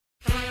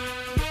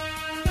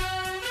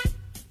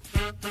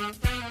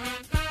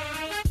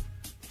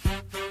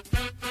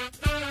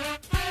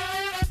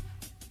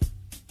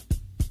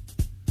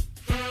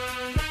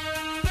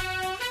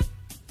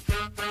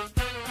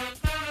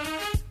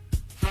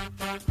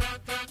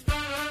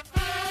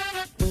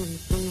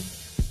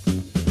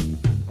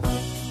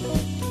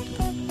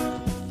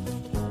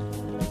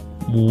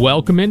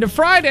Welcome into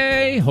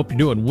Friday. Hope you're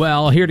doing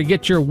well. Here to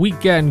get your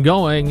weekend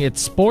going.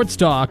 It's Sports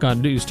Talk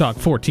on News Talk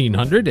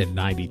 1400 and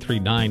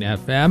 93.9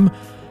 FM.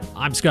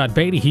 I'm Scott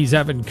Beatty. He's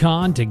Evan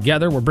Kahn.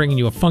 Together, we're bringing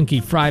you a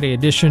funky Friday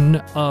edition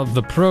of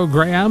the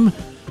program.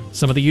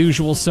 Some of the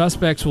usual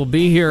suspects will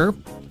be here.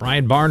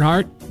 Brian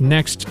Barnhart,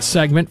 next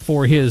segment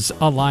for his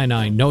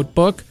Illini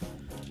Notebook.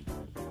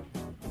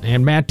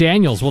 And Matt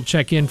Daniels will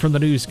check in from the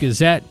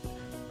News-Gazette.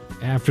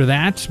 After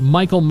that,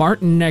 Michael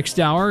Martin next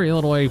hour,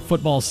 Illinois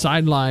football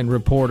sideline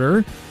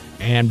reporter,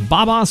 and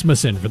Bob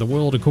Osmussen for The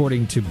World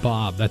According to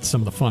Bob. That's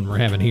some of the fun we're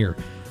having here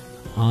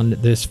on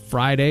this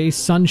Friday.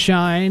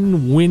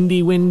 Sunshine,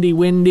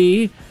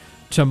 windy.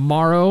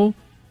 Tomorrow,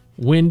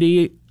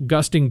 windy,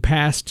 gusting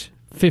past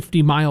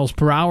 50 miles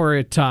per hour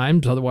at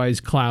times,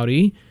 otherwise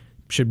cloudy.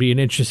 Should be an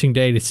interesting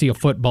day to see a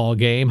football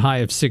game. High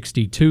of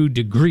 62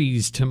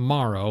 degrees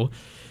tomorrow.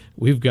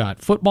 We've got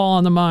football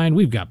on the mind.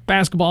 We've got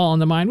basketball on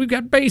the mind. We've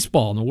got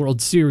baseball and the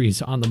World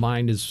Series on the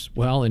mind as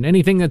well. And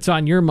anything that's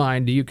on your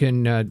mind, you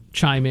can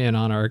chime in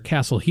on our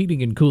Castle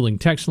Heating and Cooling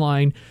text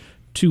line,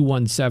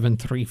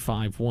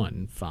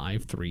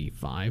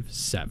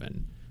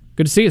 217-351-5357.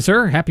 Good to see you,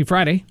 sir. Happy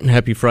Friday.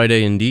 Happy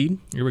Friday indeed.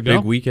 Here we go.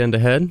 Big weekend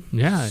ahead.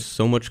 Yeah.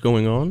 So much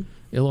going on.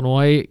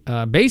 Illinois,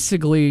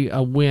 basically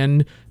a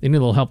win. They need a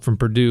little help from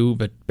Purdue,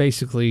 but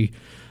basically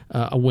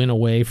a win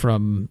away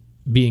from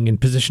being in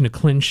position to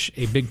clinch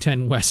a Big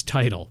Ten West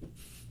title.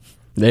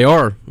 They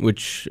are,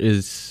 which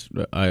is,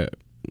 I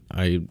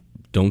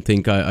don't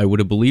think I would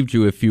have believed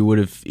you if you would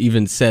have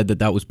even said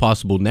that was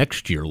possible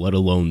next year, let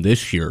alone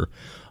this year.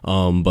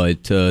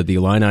 But the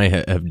Illini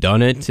have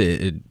done it.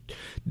 It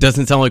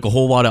doesn't sound like a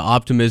whole lot of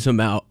optimism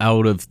out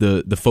of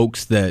the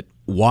folks that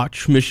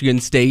watch Michigan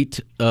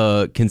State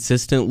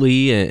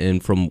consistently,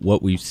 and from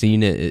what we've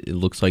seen, it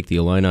looks like the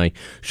Illini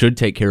should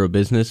take care of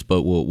business.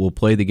 But we'll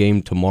play the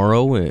game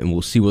tomorrow, and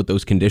we'll see what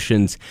those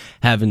conditions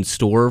have in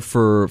store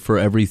for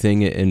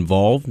everything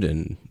involved.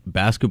 And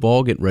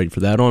basketball, getting ready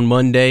for that on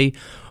Monday.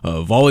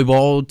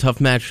 Volleyball, tough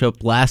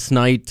matchup last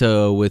night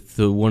with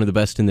one of the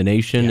best in the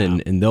nation, yeah.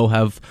 and they'll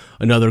have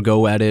another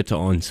go at it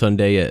on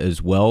Sunday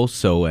as well.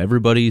 So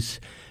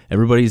everybody's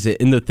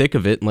in the thick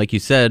of it, and like you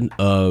said,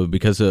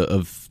 because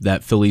of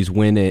that Phillies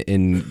win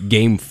in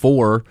Game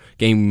 4,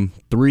 Game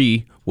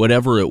 3,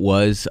 whatever it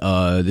was,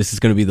 this is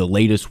going to be the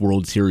latest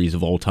World Series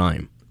of all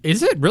time.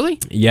 Is it really?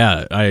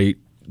 Yeah, I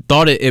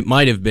thought it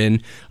might have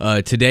been.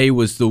 Today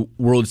was the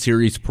World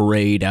Series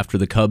parade after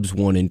the Cubs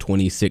won in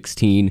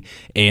 2016,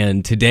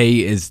 and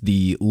today is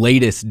the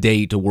latest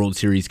date a World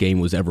Series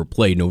game was ever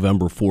played,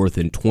 November 4th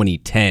in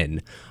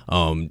 2010.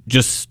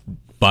 Just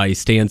by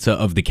stanza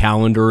of the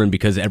calendar, and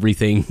because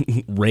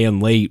everything ran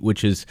late,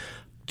 which is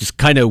just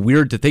kind of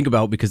weird to think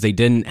about because they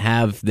didn't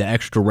have the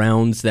extra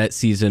rounds that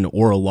season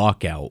or a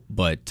lockout.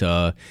 But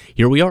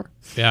here we are.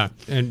 Yeah,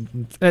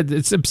 and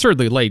it's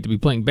absurdly late to be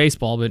playing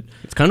baseball, but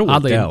it's kind of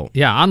worked out.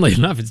 Yeah, oddly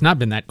enough, it's not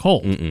been that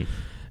cold. Mm-mm.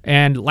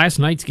 And last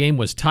night's game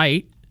was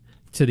tight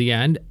to the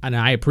end, and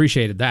I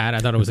appreciated that. I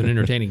thought it was an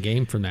entertaining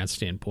game from that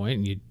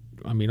standpoint.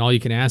 And all you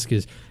can ask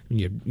is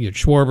you had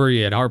Schwarber,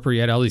 you had Harper,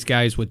 you had all these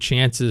guys with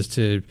chances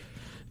to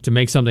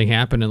make something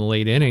happen in the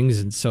late innings,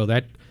 and so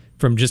that,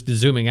 from just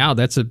zooming out,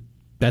 that's an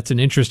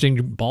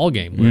interesting ball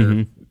game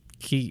where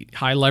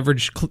high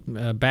leverage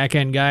back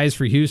end guys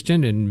for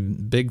Houston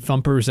and big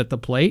thumpers at the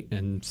plate,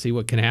 and see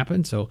what can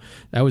happen. So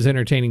that was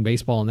entertaining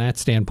baseball in that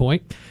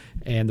standpoint.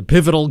 And the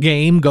pivotal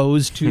game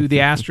goes to the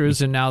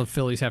Astros, and now the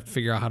Phillies have to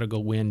figure out how to go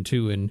win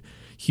too in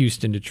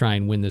Houston to try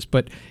and win this.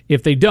 But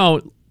if they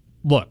don't,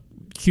 look,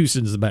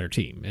 Houston's the better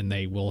team, and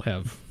they will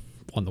have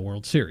won the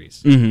World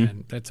Series,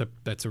 and that's a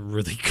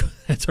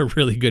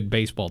really good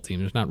baseball team.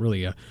 There's not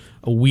really a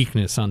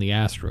weakness on the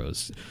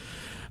Astros.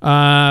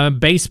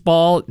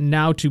 Baseball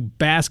now to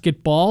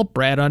basketball.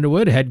 Brad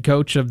Underwood, head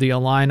coach of the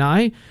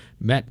Illini,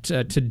 met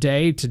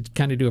today to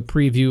kind of do a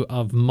preview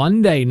of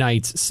Monday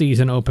night's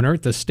season opener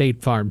at the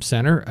State Farm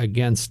Center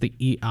against the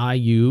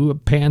EIU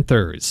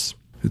Panthers.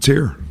 It's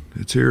here.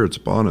 It's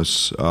upon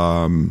us.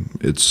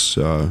 It's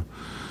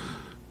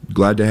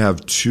glad to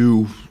have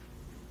two.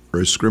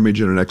 A scrimmage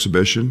and an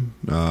exhibition.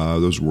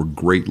 Those were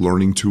great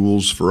learning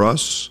tools for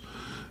us.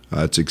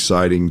 It's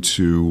exciting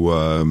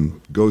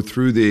to go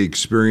through the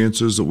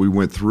experiences that we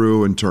went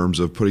through in terms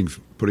of putting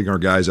our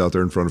guys out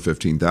there in front of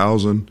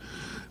 15,000.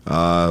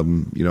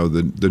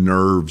 The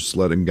nerves,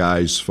 letting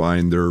guys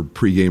find their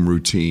pregame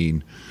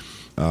routine,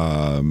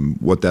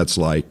 what that's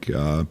like.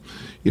 And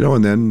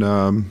then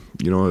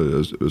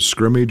a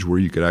scrimmage where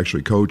you could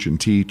actually coach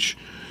and teach.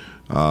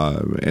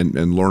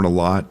 And learn a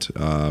lot.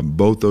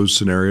 Both those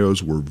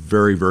scenarios were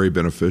very, very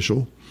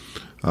beneficial.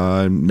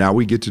 Now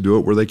we get to do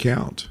it where they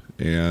count.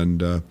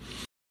 And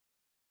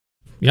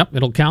yep,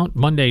 it'll count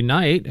Monday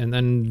night, and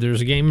then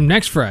there's a game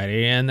next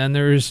Friday, and then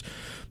there's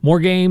more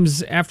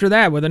games after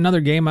that with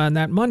another game on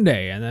that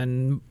Monday, and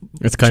then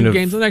two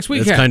games the next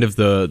weekend. It's kind of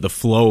the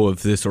flow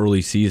of this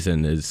early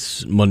season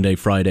is Monday,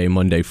 Friday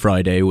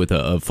with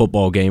a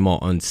football game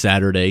on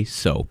Saturday.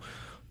 So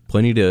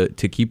plenty to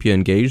keep you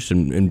engaged,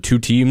 and two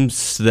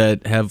teams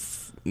that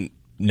have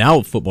now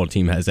a football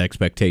team has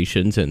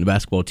expectations, and the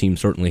basketball team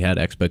certainly had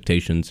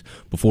expectations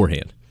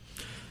beforehand.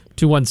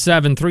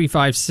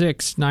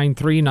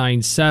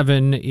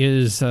 217-356-9397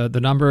 is the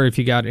number. If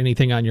you got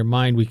anything on your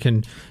mind, we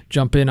can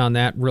jump in on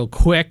that real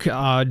quick.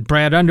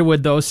 Brad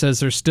Underwood, though, says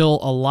there's still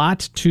a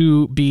lot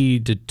to be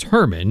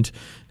determined,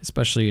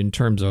 especially in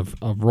terms of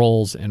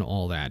roles and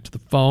all that. The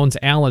phones,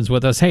 Alan's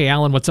with us. Hey,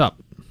 Alan, what's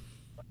up?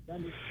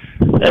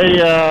 Hey,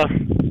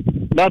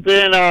 about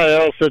the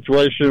NIL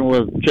situation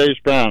with Chase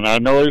Brown. I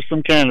know he's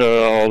from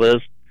Canada, all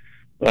this,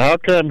 but how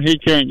come he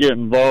can't get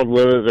involved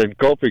with it and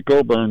Kofi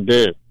Coburn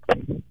did?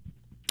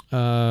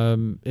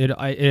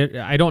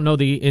 I don't know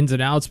the ins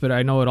and outs, but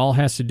I know it all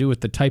has to do with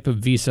the type of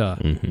visa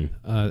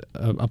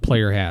a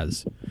player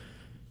has,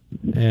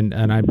 and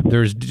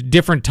there's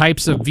different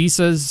types of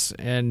visas,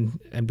 and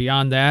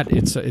beyond that,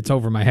 it's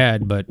over my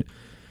head. But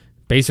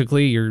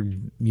basically,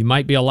 you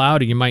might be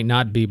allowed and you might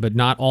not be, but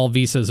not all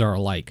visas are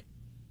alike.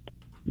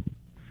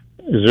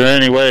 Is there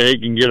any way he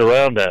can get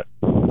around that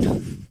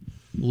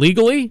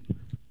legally?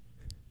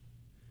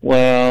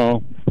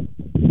 Well,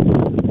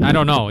 I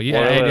don't know.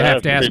 Yeah, you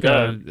have to ask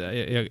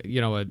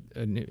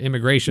an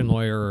immigration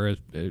lawyer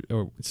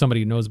or somebody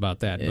who knows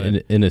about that.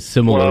 But in a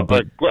similar,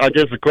 but I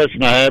guess the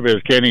question I have is,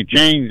 can he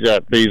change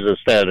that visa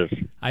status?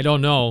 I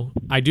don't know.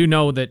 I do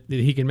know that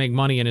he can make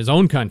money in his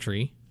own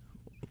country.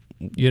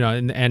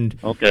 And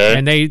okay.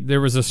 And there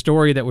was a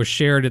story that was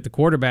shared at the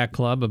quarterback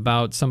club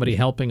about somebody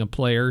helping a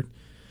player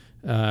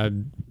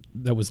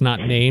that was not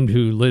named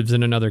who lives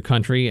in another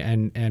country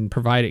and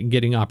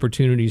getting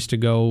opportunities to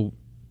go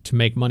to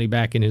make money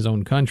back in his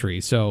own country.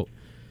 So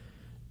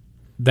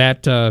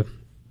that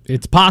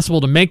it's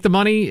possible to make the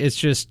money. It's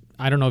just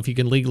I don't know if you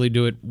can legally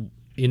do it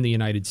in the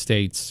United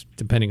States,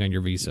 depending on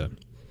your visa.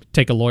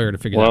 Take a lawyer to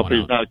figure that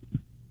one out.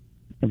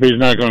 If he's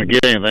not going to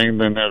get anything,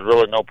 then there's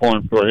really no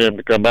point for him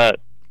to come back.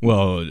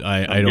 Well,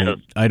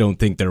 I don't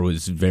think there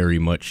was very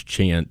much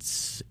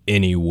chance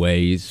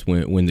anyways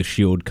when the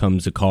Shield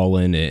comes a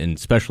calling, and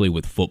especially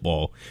with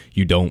football,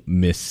 you don't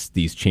miss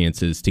these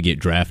chances to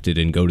get drafted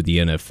and go to the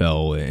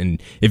NFL.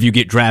 And if you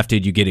get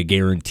drafted, you get a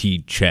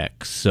guaranteed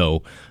check.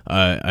 So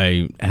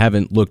I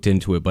haven't looked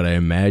into it, but I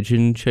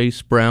imagine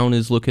Chase Brown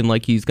is looking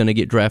like he's going to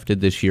get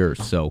drafted this year.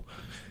 So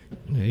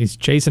he's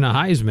chasing a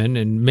Heisman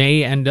and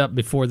may end up,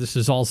 before this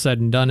is all said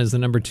and done, as the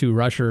number 2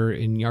 rusher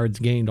in yards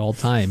gained all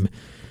time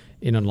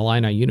in an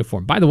Illini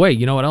uniform. By the way,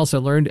 you know what else I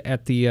learned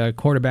at the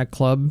quarterback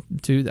club,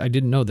 too? I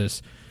didn't know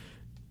this.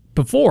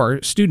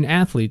 Before, student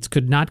athletes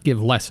could not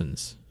give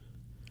lessons.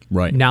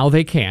 Right. Now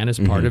they can as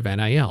part of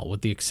NIL,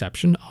 with the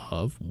exception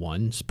of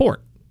one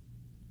sport.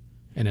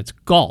 And it's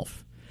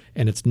golf.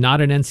 And it's not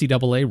an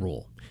NCAA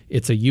rule.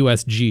 It's a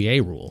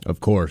USGA rule.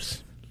 Of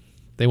course.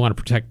 They want to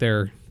protect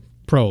their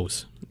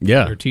pros,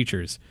 their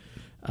teachers.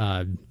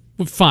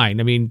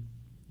 Fine. I mean,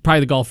 probably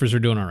the golfers are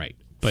doing all right.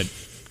 But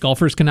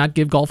golfers cannot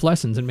give golf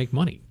lessons and make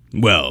money.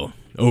 Well,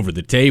 over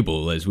the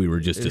table, as we were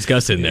just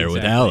discussing there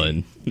with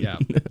Alan. Yeah.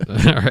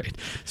 All right.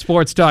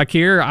 Sports Talk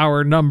here.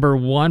 Our number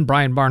 1,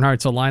 Brian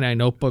Barnhart's Illini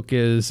Notebook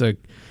is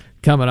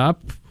coming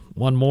up.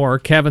 One more.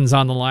 Kevin's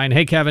on the line.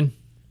 Hey, Kevin.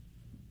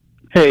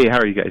 Hey, how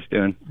are you guys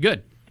doing?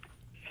 Good.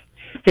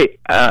 Hey,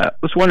 I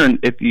was wondering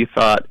if you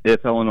thought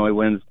if Illinois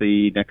wins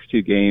the next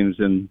 2 games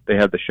and they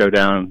have the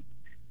showdown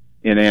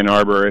in Ann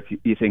Arbor, if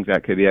you think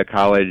that could be a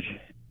college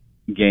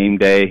game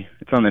day.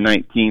 It's on the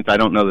 19th. I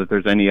don't know that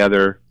there's any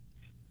other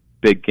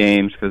big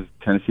games because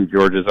Tennessee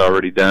Georgia's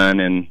already done,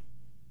 and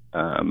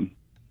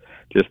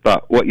just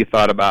thought what you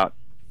thought about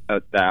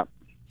that.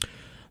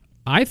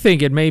 I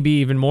think it may be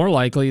even more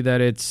likely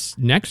that it's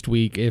next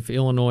week if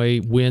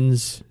Illinois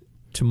wins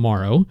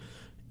tomorrow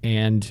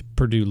and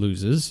Purdue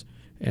loses,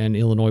 and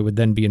Illinois would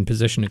then be in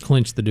position to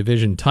clinch the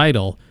division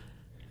title.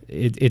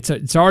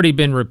 It's already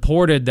been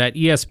reported that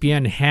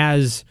ESPN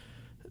has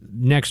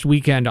next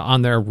weekend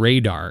on their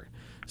radar.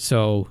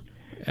 So,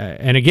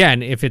 and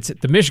again, if it's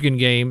the Michigan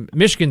game,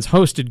 Michigan's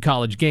hosted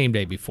College Game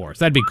Day before, so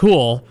that'd be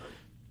cool.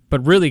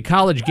 But really,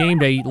 College Game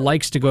Day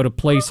likes to go to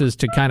places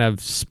to kind of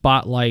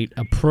spotlight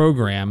a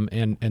program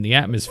and the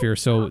atmosphere.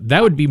 So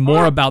that would be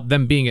more about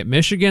them being at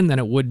Michigan than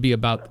it would be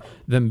about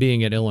them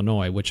being at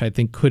Illinois, which I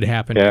think could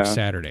happen next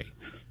Saturday.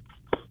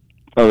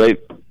 Well,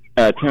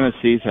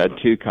 Tennessee's had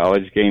 2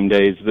 College Game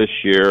Days this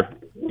year,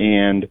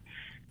 and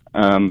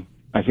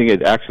I think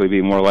it'd actually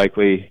be more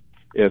likely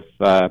if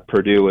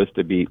Purdue was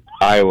to beat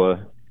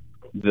Iowa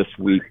this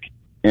week,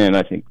 and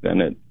I think then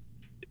it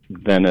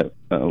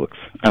looks,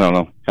 I don't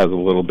know, has a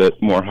little bit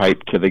more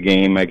hype to the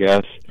game, I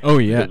guess. Oh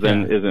yeah.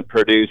 Then isn't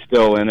Purdue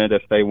still in it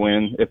if they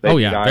win? If they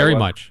beat Iowa? very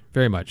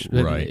much.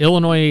 Right.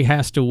 Illinois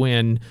has to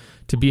win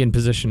to be in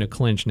position to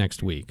clinch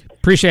next week.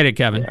 Appreciate it,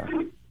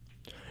 Kevin.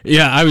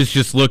 Yeah, I was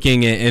just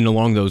looking, and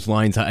along those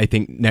lines, I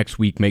think next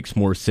week makes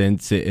more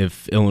sense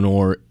if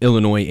Illinois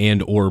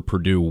and or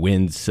Purdue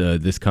wins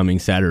this coming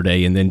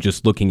Saturday, and then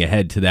just looking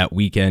ahead to that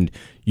weekend,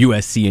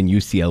 USC and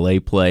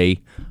UCLA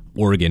play,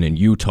 Oregon and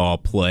Utah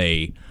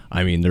play.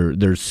 I mean,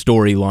 there's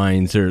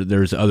storylines,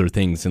 there's other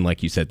things, and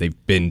like you said,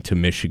 they've been to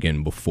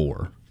Michigan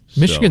before.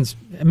 Michigan.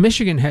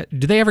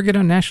 Do they ever get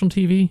on national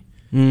TV?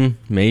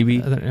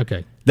 Maybe.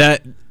 Okay.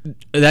 That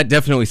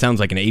definitely sounds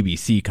like an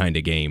ABC kind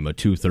of game, a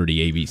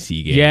 2:30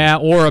 ABC game. Yeah,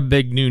 or a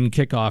big noon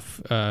kickoff,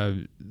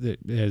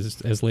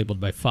 as labeled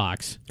by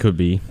Fox. Could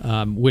be.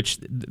 Which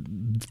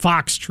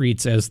Fox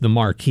treats as the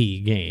marquee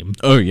game.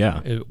 Oh,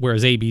 yeah.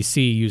 Whereas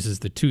ABC uses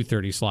the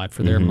 2:30 slot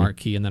for their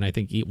marquee, and then I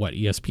think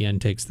ESPN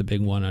takes the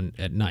big one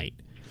at night.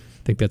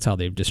 I think that's how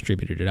they've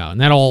distributed it out.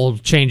 And that'll all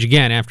change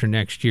again after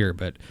next year,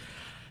 but...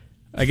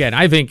 Again,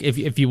 I think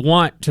if you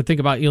want to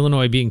think about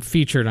Illinois being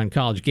featured on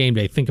College Game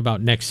Day, think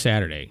about next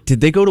Saturday.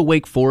 Did they go to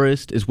Wake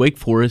Forest? Is Wake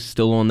Forest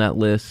still on that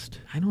list?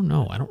 I don't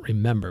know. I don't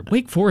remember.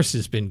 Wake Forest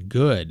has been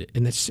good,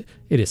 and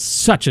it is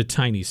such a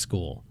tiny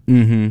school.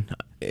 Mm-hmm.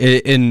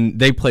 And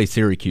they play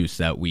Syracuse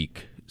that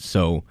week,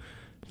 so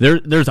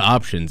there's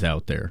options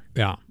out there.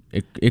 Yeah.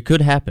 It could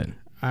happen.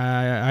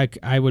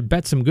 I would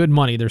bet some good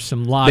money there's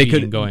some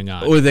lobbying going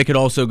on. Or they could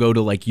also go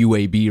to like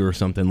UAB or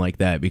something like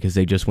that because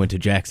they just went to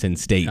Jackson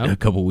State a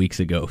couple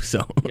weeks ago.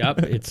 So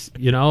Yep, it's,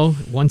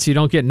 once you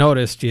don't get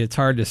noticed, it's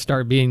hard to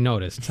start being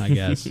noticed, I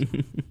guess.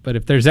 But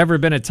if there's ever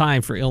been a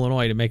time for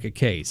Illinois to make a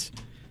case,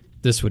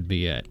 this would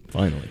be it.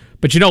 Finally.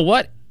 But you know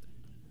what?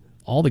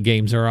 All the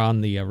games are on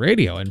the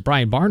radio, and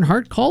Brian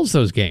Barnhart calls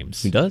those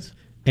games. He does?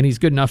 And he's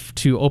good enough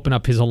to open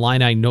up his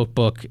Illini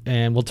notebook,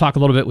 and we'll talk a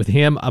little bit with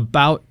him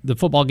about the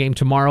football game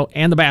tomorrow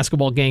and the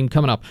basketball game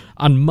coming up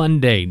on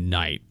Monday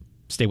night.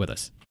 Stay with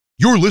us.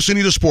 You're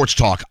listening to Sports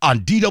Talk on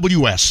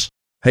DWS.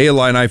 Hey,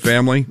 Illini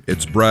family,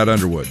 it's Brad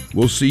Underwood.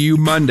 We'll see you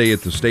Monday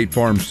at the State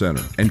Farm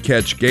Center and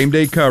catch game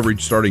day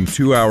coverage starting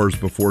 2 hours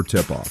before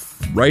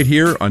tip-off, right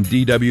here on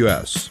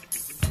DWS.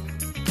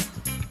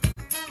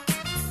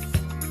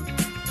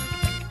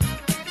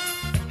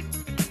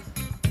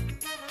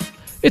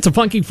 It's a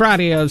funky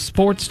Friday of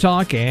Sports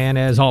Talk, and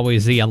as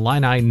always, the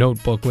Illini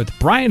Notebook with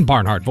Brian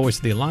Barnhart, voice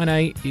of the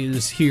Illini,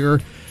 is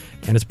here,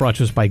 and it's brought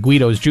to us by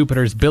Guido's,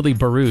 Jupiter's, Billy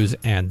Baroo's,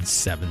 and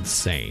Seven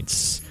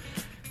Saints.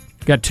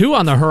 Got two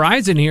on the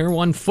horizon here,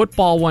 one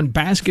football, one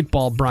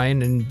basketball,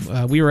 Brian,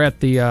 and we were at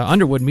the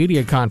Underwood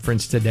Media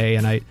Conference today,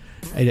 and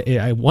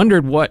I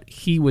wondered what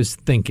he was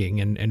thinking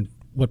and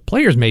what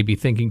players may be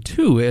thinking,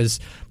 too,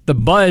 as the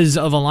buzz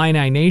of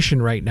Illini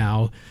Nation right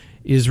now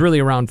is really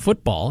around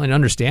football, and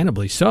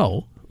understandably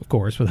so, of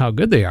course, with how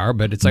good they are.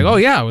 But it's like, oh,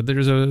 yeah,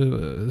 there's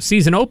a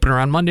season opener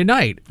on Monday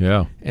night.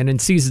 Yeah. And in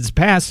seasons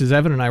past, as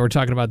Evan and I were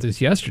talking about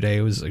this yesterday,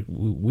 it was like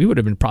we would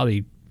have been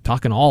probably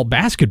talking all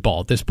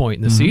basketball at this point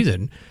in the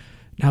season.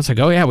 Now it's like,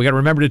 oh, yeah, we got to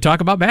remember to talk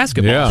about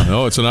basketball. Yeah,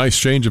 no, it's a nice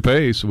change of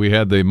pace. We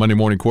had the Monday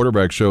Morning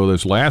Quarterback Show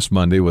this last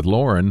Monday with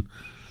Lauren,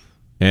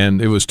 and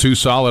it was 2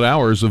 solid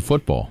hours of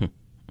football.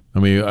 I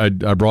mean,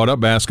 I brought up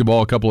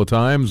basketball a couple of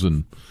times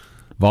and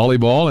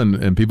volleyball,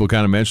 and people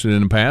kind of mentioned it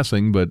in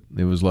passing, but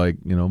it was like,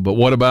 but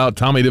what about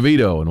Tommy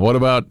DeVito, and what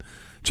about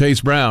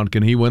Chase Brown?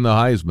 Can he win the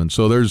Heisman?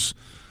 So there's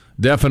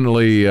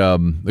definitely a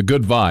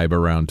good vibe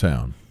around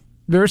town.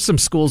 There are some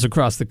schools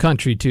across the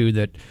country, too,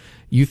 that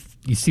you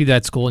see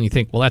that school and you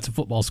think, well, that's a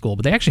football school,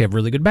 but they actually have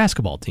really good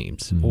basketball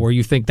teams. Mm-hmm. Or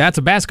you think that's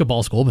a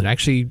basketball school, but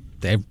actually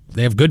they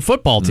have good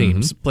football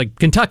teams, like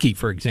Kentucky,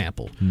 for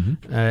example.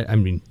 Mm-hmm. I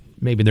mean,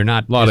 maybe they're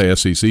not... A lot of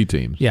SEC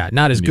teams. Yeah,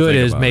 not as good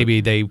as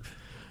maybe they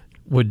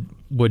would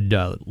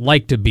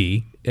like to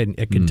be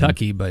at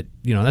Kentucky, but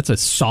that's a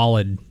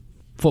solid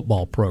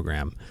football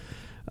program.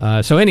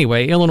 So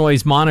anyway,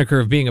 Illinois' moniker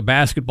of being a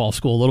basketball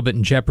school a little bit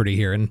in jeopardy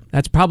here, and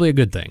that's probably a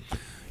good thing.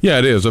 Yeah,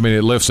 it is. I mean,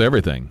 it lifts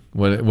everything.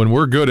 When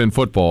we're good in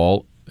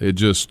football, it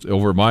just,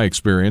 over my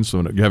experience,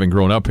 having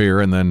grown up here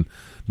and then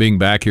being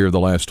back here the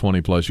last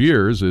 20-plus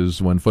years,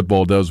 is when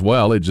football does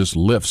well, it just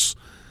lifts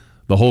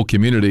the whole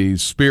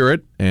community's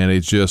spirit, and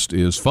it just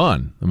is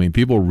fun. I mean,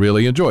 people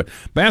really enjoy it.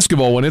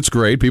 Basketball, when it's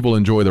great, people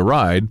enjoy the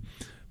ride,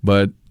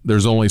 but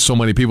there's only so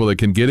many people that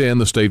can get in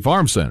the State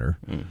Farm Center,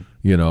 and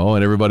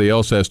everybody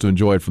else has to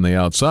enjoy it from the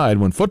outside.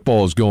 When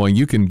football is going,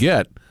 you can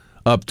get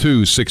up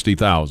to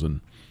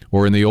 60,000,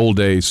 or in the old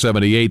days,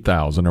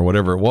 78,000 or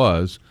whatever it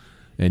was,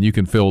 and you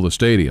can fill the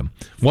stadium.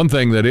 One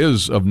thing that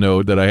is of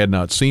note that I had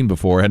not seen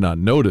before, had not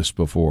noticed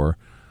before,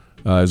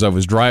 as I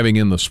was driving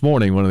in this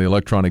morning, one of the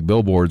electronic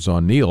billboards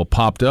on Neal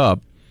popped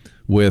up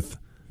with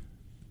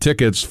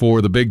tickets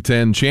for the Big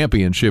Ten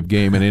championship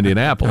game in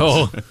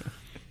Indianapolis.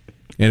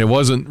 And it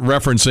wasn't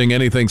referencing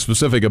anything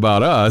specific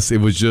about us. It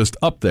was just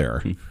up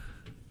there.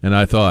 And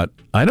I thought,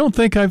 I don't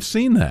think I've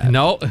seen that.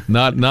 No.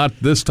 Not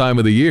this time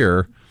of the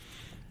year.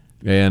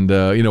 And,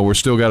 we're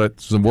still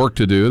got some work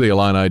to do, the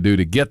Illini do,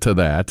 to get to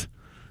that,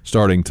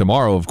 starting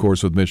tomorrow, of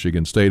course, with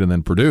Michigan State and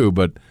then Purdue.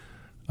 But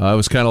I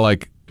was kind of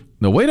like,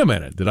 no, wait a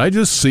minute. Did I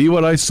just see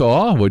what I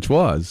saw? It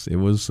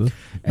was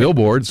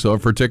billboards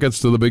for tickets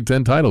to the Big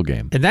Ten title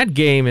game. And that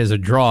game is a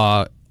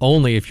draw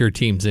only if your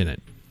team's in it.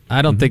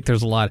 I don't think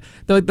there's a lot.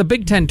 The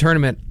Big Ten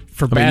tournament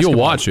for basketball. You'll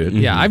watch it.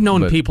 Yeah, I've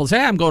known people say,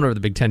 I'm going over to the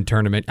Big Ten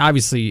tournament.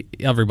 Obviously,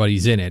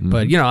 everybody's in it.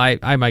 But,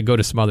 I might go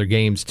to some other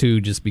games,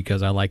 too, just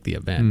because I like the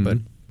event. But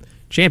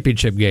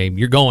championship game,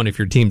 you're going if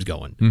your team's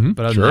going.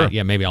 But other than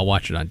that, maybe I'll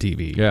watch it on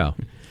TV. Yeah.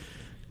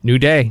 New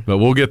day. But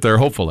we'll get there,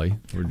 hopefully.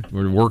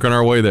 We're working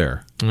our way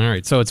there. All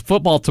right, so it's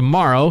football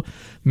tomorrow.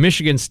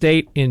 Michigan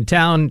State in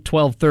town.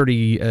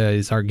 12:30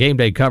 is our game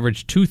day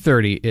coverage.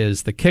 2:30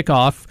 is the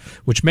kickoff,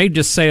 which may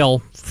just sail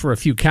for a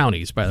few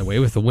counties, by the way,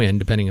 with the wind,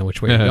 depending on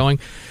which way you're going.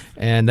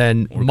 And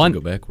then Monday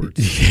go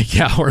backwards.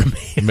 Yeah, or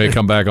It may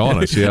come back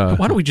on us. Yeah.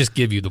 Why don't we just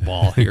give you the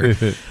ball here?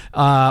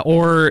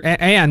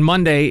 And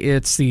Monday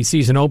it's the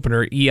season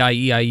opener.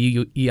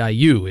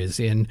 EIU is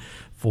in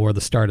for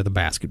the start of the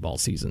basketball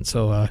season.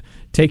 So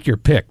take your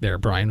pick there,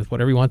 Brian, with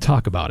whatever you want to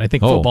talk about. I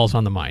think football's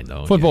on the mind,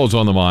 though. Football's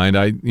on the mind.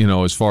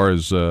 As far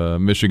as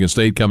Michigan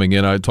State coming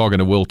in, I was talking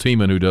to Will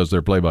Tiemann, who does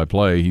their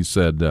play-by-play. He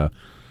said,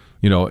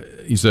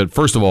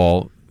 first of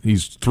all,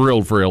 he's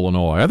thrilled for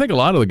Illinois. I think a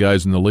lot of the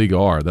guys in the league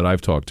that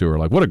I've talked to are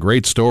like, what a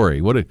great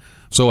story.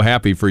 So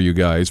happy for you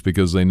guys,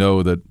 because they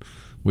know that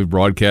we've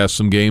broadcast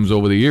some games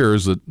over the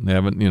years that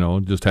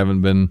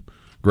haven't been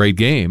great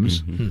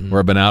games, or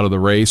have been out of the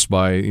race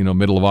by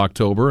middle of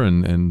October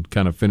and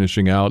kind of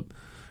finishing out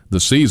the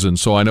season.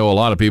 So I know a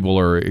lot of people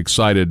are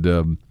excited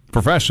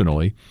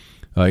professionally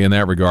in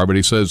that regard. But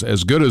he says,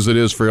 as good as it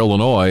is for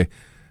Illinois,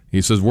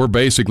 he says we're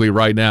basically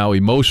right now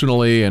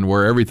emotionally and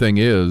where everything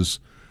is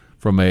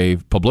from a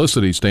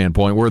publicity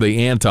standpoint, we're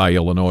the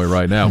anti-Illinois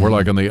right now. We're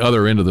like on the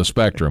other end of the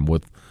spectrum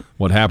with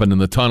what happened in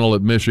the tunnel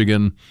at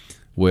Michigan,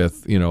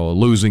 with a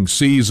losing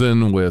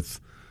season, with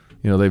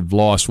they've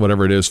lost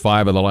whatever it is,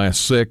 5 of the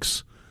last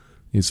 6.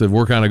 He said,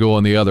 we're kind of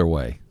going the other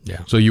way.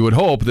 Yeah. So you would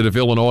hope that if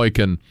Illinois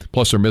can,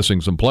 plus they're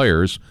missing some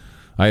players.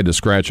 I had to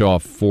scratch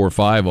off 4 or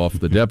 5 off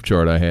the depth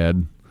chart I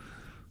had.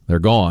 They're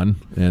gone.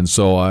 And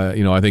so,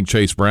 I think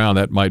Chase Brown,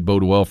 that might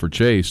bode well for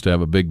Chase to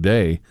have a big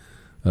day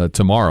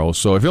tomorrow.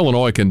 So if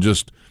Illinois can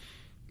just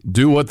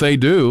do what they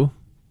do,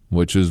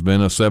 which has been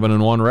a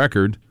 7-1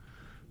 record,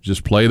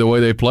 just play the way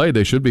they played,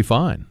 they should be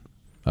fine,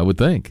 I would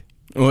think.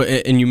 Well,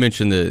 and you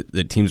mentioned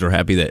that teams are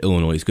happy that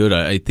Illinois is good.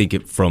 I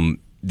think from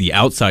the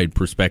outside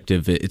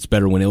perspective, it's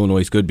better when Illinois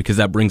is good, because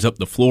that brings up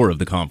the floor of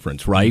the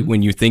conference, right? Mm-hmm.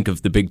 When you think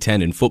of the Big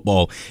Ten in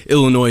football,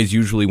 Illinois is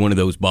usually one of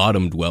those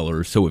bottom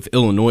dwellers. So if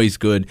Illinois is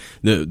good,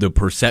 the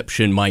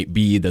perception might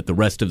be that the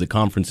rest of the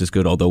conference is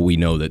good, although we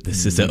know that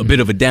this is a bit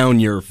of a down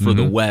year for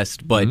the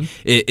West. But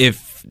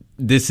if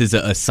this is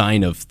a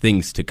sign of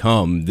things to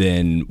come,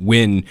 then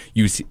when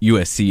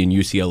USC and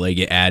UCLA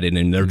get added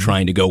and they're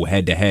trying to go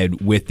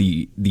head-to-head with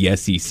the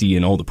SEC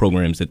and all the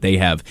programs that they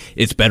have,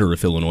 it's better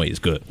if Illinois is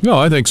good. No,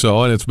 I think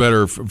so, and it's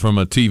better from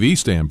a TV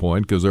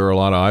standpoint, because there are a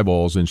lot of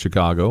eyeballs in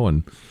Chicago,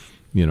 and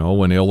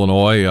when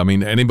Illinois,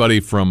 anybody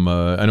from,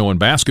 I know in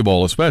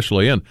basketball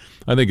especially, and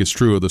I think it's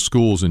true of the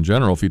schools in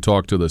general, if you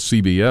talk to the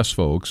CBS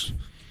folks,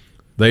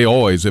 they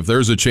always, if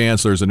there's a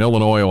chance there's an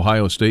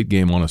Illinois-Ohio State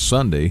game on a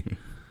Sunday,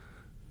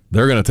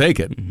 they're going to take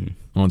it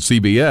on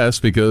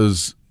CBS,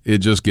 because it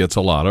just gets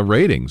a lot of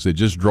ratings. It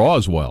just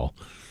draws well.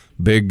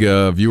 Big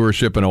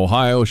viewership in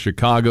Ohio,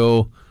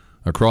 Chicago,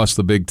 across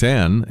the Big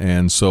Ten.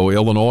 And so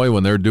Illinois,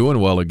 when they're doing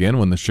well again,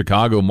 when the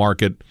Chicago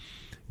market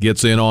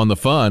gets in on the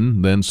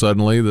fun, then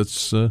suddenly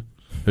there's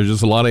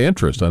just a lot of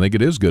interest. I think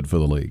it is good for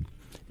the league.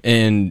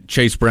 And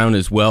Chase Brown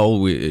as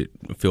well. I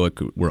feel like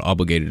we're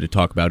obligated to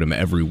talk about him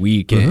every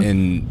week.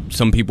 And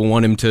some people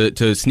want him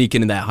to sneak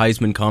into that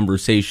Heisman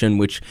conversation,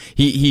 which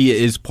he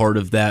is part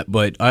of that.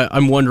 But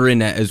I'm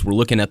wondering, as we're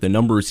looking at the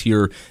numbers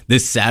here,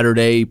 this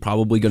Saturday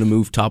probably going to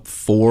move top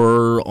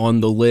 4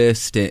 on the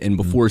list. And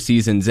before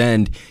season's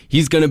end,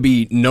 he's going to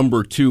be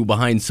number 2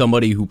 behind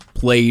somebody who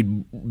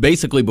played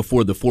basically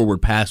before the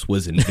forward pass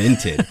was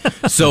invented.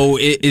 So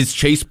is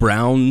Chase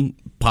Brown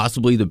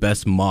possibly the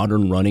best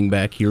modern running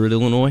back here at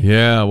Illinois?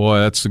 Yeah, boy,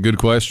 that's a good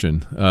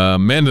question.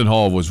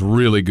 Mendenhall was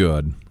really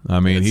good.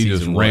 He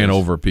just ran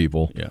over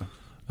people. Yeah.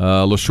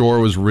 LaShore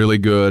was really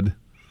good.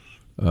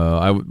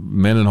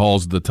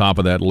 Mendenhall's at the top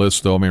of that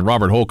list, though.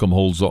 Robert Holcomb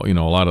holds a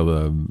lot of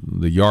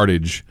the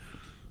yardage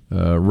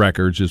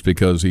records just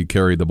because he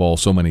carried the ball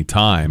so many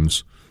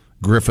times.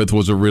 Griffith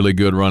was a really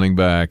good running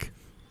back.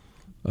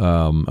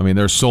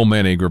 There's so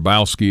many.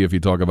 Grabowski, if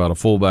you talk about a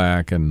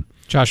fullback, and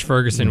Josh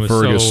Ferguson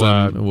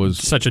was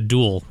such a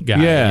dual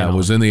guy. Yeah,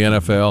 was in the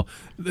NFL.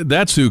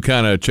 That's who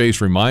kind of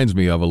Chase reminds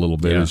me of a little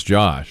bit, is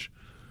Josh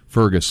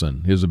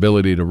Ferguson. His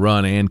ability to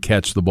run and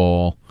catch the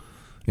ball,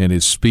 and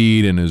his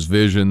speed and his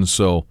vision.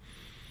 So,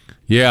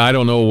 yeah, I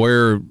don't know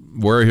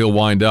where he'll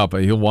wind up.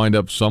 He'll wind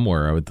up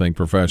somewhere, I would think,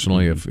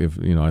 professionally. If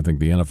I think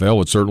the NFL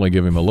would certainly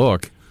give him a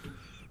look.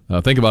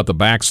 Think about the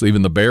backs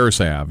even the Bears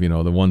have,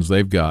 the ones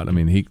they've got.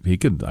 He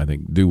could, I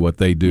think, do what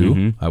they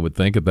do, I would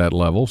think, at that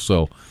level.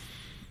 So,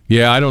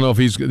 yeah, I don't know if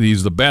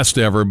he's the best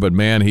ever, but,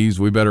 man,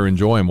 we better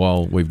enjoy him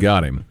while we've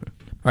got him.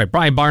 All right,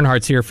 Brian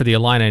Barnhart's here for the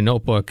Illini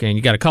Notebook, and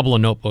you got a couple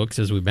of notebooks,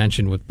 as we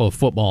mentioned, with both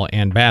football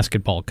and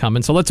basketball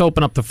coming. So let's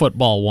open up the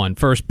football one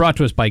first, brought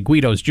to us by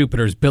Guido's,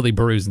 Jupiter's, Billy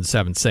Baroo's, and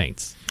Seven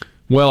Saints.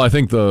 Well, I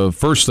think the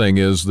first thing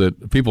is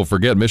that people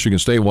forget Michigan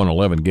State won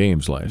 11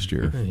 games last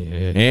year,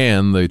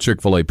 and the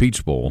Chick-fil-A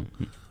Peach Bowl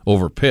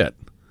over Pitt,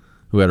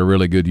 who had a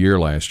really good year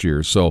last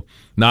year. So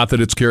not that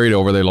it's carried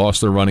over. They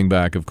lost their running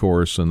back, of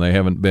course, and they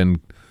haven't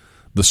been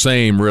the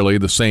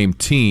same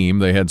team.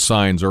 They had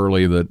signs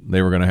early that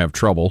they were going to have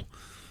trouble,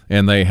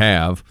 and they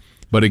have.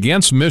 But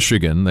against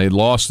Michigan, they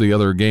lost the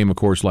other game, of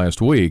course,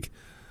 last week,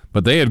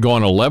 but they had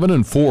gone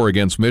 11-4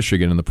 against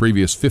Michigan in the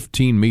previous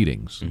 15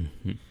 meetings.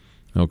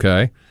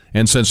 Okay?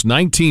 And since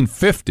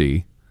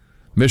 1950,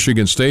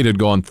 Michigan State had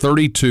gone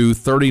 32,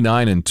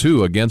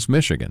 39-2 against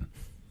Michigan.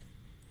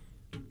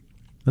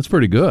 That's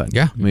pretty good.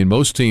 Yeah. I mean,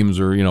 most teams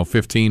are,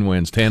 15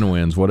 wins, 10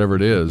 wins, whatever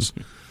it is,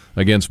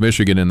 against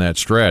Michigan in that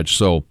stretch.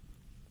 So,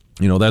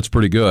 that's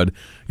pretty good.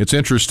 It's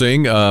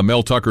interesting.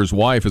 Mel Tucker's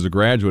wife is a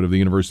graduate of the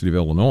University of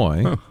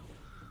Illinois,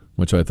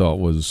 which I thought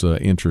was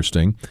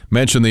interesting.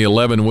 Mentioned the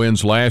 11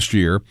 wins last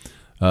year.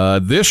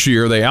 This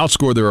year, they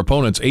outscored their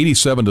opponents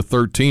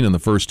 87-13 in the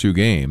first two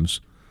games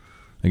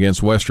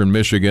against Western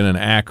Michigan and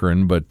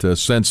Akron, but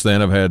since then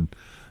have had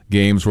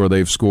games where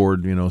they've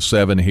scored,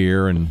 7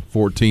 here and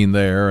 14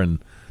 there, and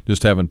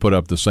just haven't put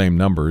up the same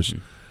numbers.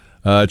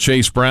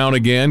 Chase Brown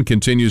again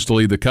continues to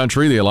lead the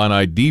country. The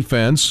Illini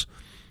defense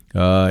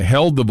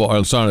held the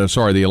ball.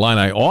 The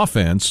Illini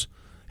offense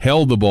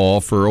held the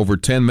ball for over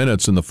 10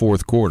 minutes in the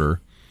fourth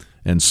quarter,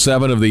 and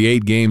 7 of the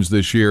 8 games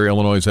this year,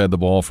 Illinois has had the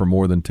ball for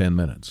more than 10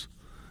 minutes.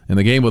 In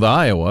the game with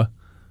Iowa,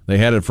 they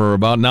had it for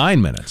about 9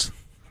 minutes,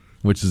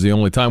 which is the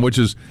only time.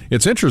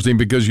 It's interesting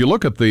because you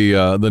look at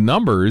the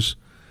numbers.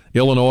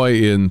 Illinois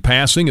in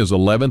passing is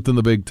 11th in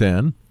the Big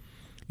Ten.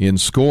 In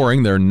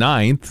scoring, they're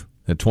 9th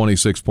at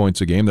 26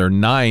 points a game. They're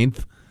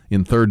 9th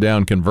in third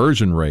down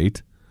conversion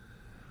rate.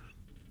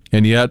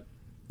 And yet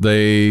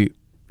they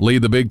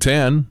lead the Big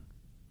Ten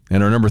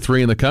and are number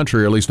 3 in the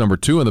country, or at least number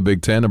 2 in the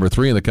Big Ten, number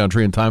 3 in the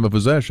country in time of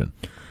possession.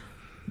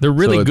 They're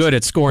really good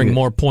at scoring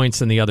more points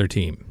than the other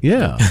team.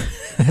 Yeah.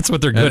 That's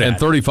what they're good at. And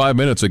 35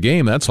 minutes a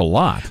game, that's a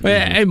lot.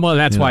 Well,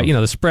 that's why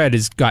the spread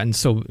has gotten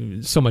so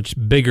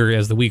much bigger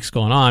as the week's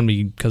going on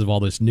because of all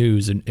this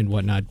news and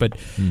whatnot. But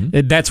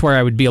that's where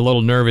I would be a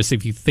little nervous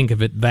if you think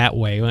of it that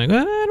way. Like,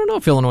 I don't know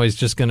if Illinois is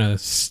just going to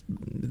 –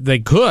 they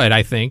could,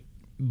 I think,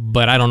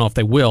 but I don't know if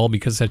they will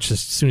because that's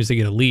just as soon as they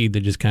get a lead,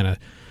 they just kind of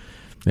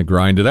 – they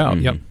grind it out.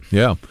 Yep.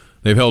 Yeah.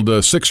 They've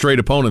held 6 straight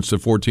opponents to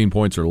 14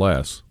 points or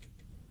less,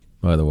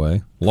 by the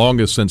way.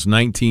 Longest since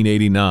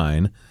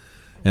 1989.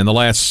 And the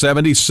last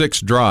 76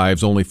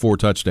 drives, only 4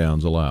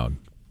 touchdowns allowed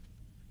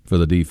for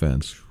the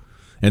defense.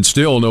 And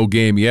still no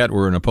game yet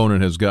where an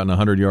opponent has gotten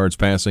 100 yards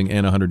passing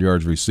and 100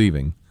 yards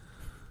receiving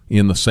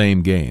in the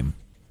same game.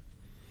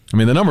 I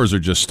mean, the numbers are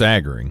just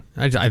staggering.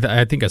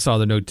 I think I saw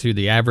the note, too.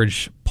 The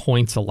average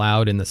points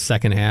allowed in the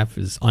second half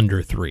is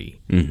under 3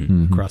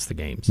 across the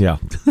games. Yeah.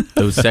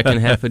 Those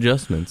second-half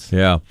adjustments.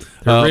 Yeah.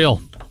 They're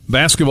real.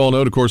 Basketball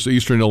note, of course,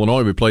 Eastern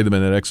Illinois, we played them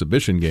in an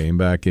exhibition game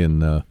back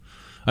in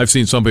I've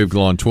seen some people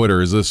go on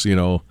Twitter, is this,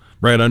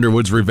 Brad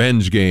Underwood's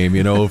revenge game,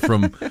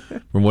 from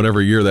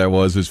whatever year that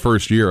was, his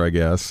first year, I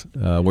guess,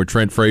 where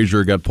Trent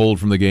Frazier got pulled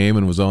from the game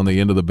and was on the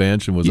end of the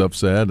bench and was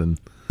upset. And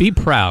be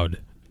proud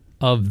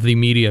of the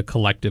media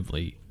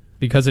collectively,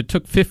 because it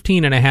took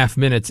 15 and a half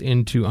minutes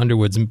into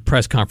Underwood's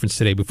press conference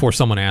today before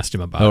someone asked him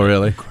about it. Oh,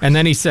 really? And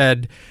then he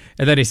said,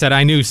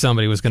 I knew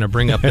somebody was going to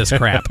bring up this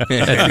crap.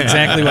 That's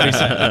exactly what he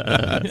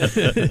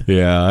said.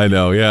 Yeah, I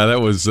know. Yeah, that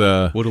was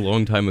what a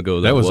long time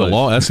ago that was.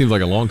 That seems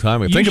like a long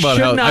time ago. You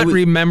should not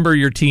remember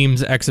your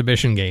team's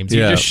exhibition games. You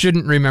just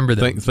shouldn't remember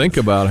them. Think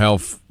about how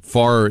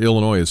far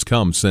Illinois has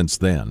come since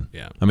then.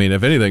 Yeah. I mean,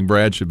 if anything,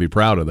 Brad should be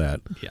proud of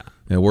that. Yeah.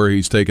 And where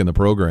he's taken the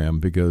program,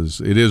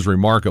 because it is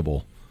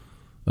remarkable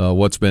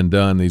what's been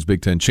done, these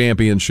Big Ten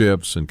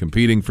championships and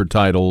competing for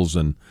titles.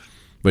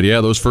 But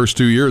yeah, those first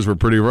 2 years were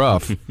pretty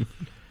rough.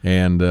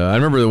 And I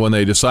remember that when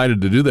they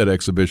decided to do that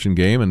exhibition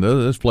game, and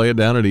let's play it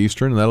down at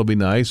Eastern, and that'll be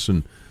nice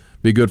and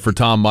be good for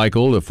Tom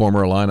Michael, the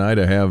former Illini,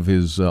 to have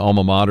his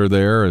alma mater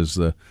there as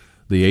the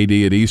AD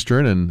at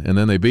Eastern, and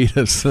then they beat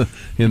us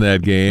in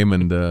that game.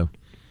 And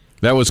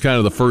that was kind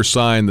of the first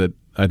sign that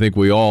I think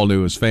we all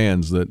knew as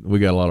fans that we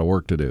got a lot of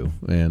work to do.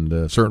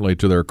 And certainly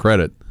to their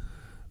credit,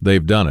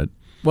 they've done it.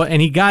 Well,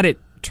 and he got it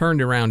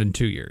turned around in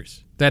 2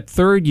 years. That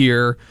third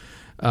year,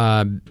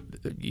 I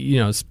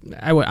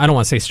don't want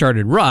to say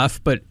started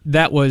rough, but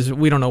that was,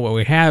 we don't know what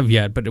we have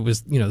yet, but it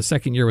was, the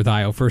second year with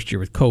Io, first year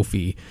with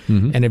Kofi,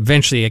 and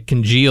eventually it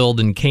congealed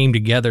and came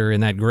together in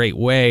that great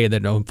way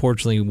that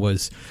unfortunately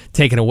was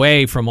taken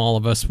away from all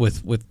of us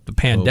with the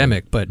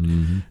pandemic. But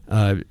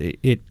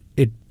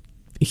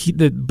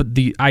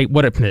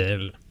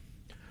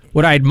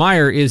what I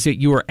admire is that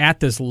you were at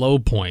this low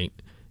point,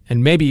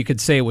 and maybe you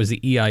could say it was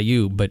the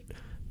EIU, but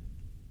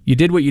you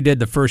did what you did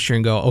the first year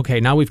and go, okay,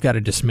 now we've got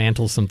to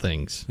dismantle some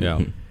things. Yeah.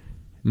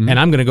 And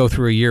I'm going to go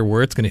through a year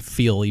where it's going to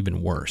feel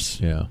even worse.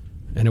 Yeah.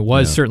 And it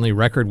was certainly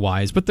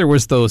record-wise, but there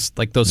was those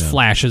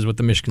flashes with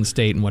the Michigan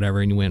State and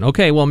whatever, and you went,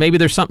 okay, well, maybe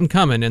there's something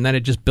coming, and then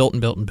it just built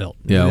and built and built.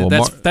 Yeah,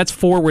 well, that's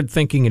forward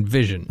thinking and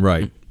vision.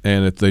 Right.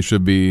 And they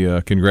should be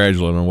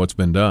congratulated on what's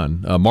been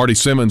done. Marty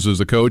Simmons is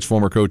the coach,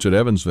 former coach at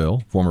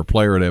Evansville, former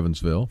player at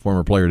Evansville,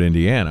 former player at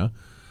Indiana,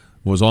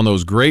 was on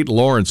those great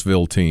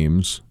Lawrenceville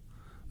teams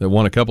that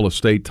won a couple of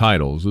state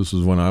titles. This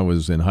is when I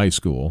was in high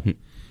school. We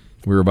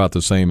were about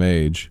the same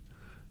age.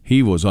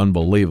 He was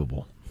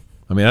unbelievable.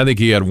 I mean, I think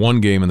he had one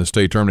game in the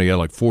state tournament. He had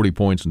like 40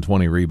 points and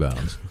 20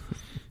 rebounds.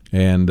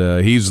 And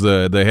he's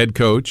the head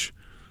coach,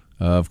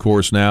 of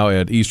course, now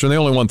at Eastern. They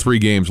only won 3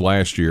 games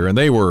last year, and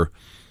they were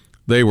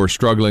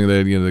struggling.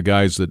 The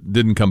guys that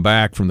didn't come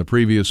back from the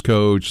previous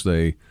coach,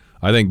 I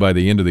think by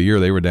the end of the year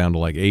they were down to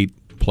like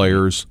 8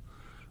 players.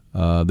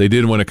 They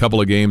did win a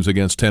couple of games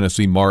against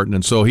Tennessee Martin,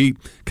 and so he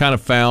kind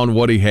of found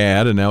what he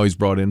had, and now he's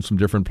brought in some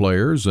different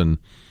players, and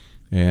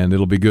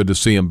it'll be good to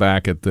see him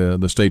back at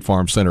the State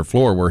Farm Center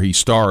floor where he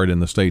starred in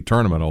the state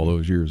tournament all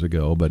those years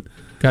ago. But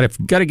got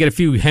to get a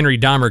few Henry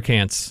Dahmer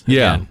cants.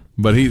 Yeah, again.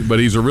 but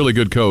he's a really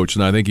good coach,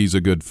 and I think he's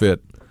a good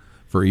fit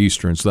for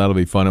Eastern, so that'll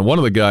be fun. And one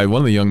of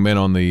the young men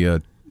on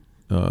the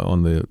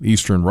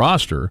Eastern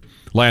roster,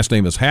 last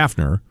name is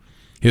Hafner.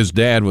 His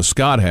dad was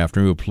Scott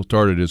Hafner, who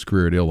started his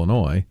career at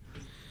Illinois,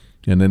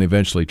 and then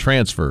eventually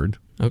transferred.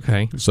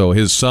 Okay. So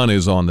his son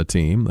is on the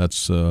team.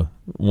 That's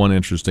one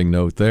interesting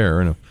note there.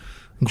 And of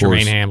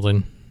course, Jermaine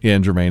Hamlin. Yeah,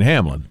 and Jermaine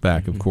Hamlin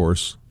back, of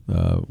course,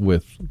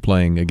 with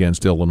playing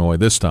against Illinois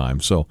this time.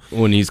 So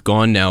when he's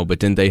gone now, but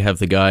didn't they have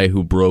the guy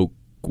who broke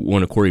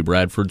one of Corey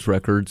Bradford's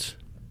records?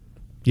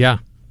 Yeah.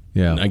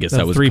 Yeah, I guess The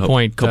that was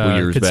three-point a couple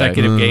years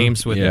consecutive back.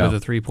 games with a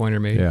three-pointer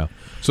made. Yeah.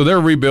 So they're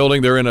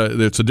rebuilding.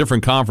 It's a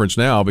different conference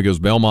now because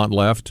Belmont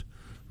left,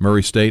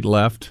 Murray State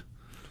left.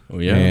 Oh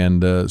yeah.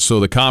 And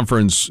so the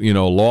conference,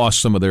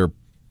 lost some of their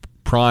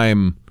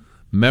prime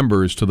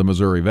members to the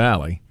Missouri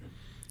Valley.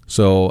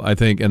 So I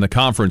think, and the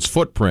conference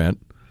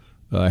footprint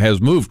has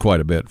moved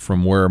quite a bit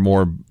from where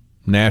more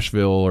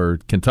Nashville or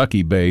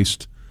Kentucky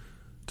based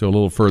to a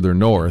little further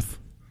north.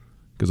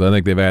 Because I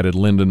think they've added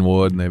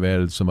Lindenwood and they've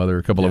added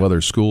a couple of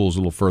other schools a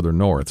little further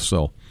north.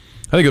 So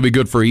I think it'll be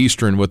good for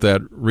Eastern with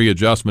that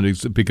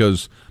readjustment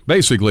because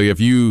basically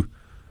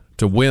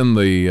to win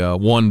the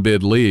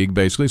one-bid league,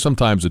 basically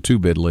sometimes a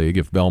two-bid league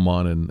if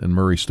Belmont and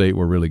Murray State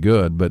were really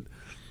good, but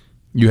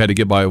you had to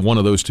get by one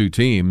of those two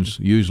teams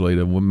usually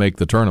to make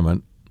the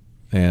tournament.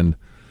 And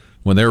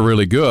when they're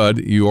really good,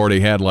 you already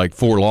had like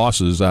 4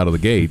 losses out of the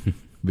gate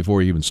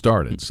before you even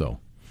started. So,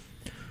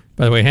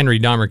 by the way, Henry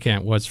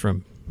Dahmerkamp was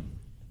from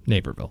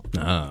Naperville.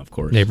 Of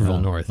course. Naperville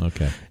North.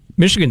 Okay.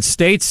 Michigan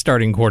State's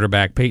starting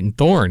quarterback, Peyton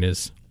Thorne,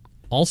 is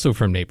also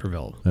from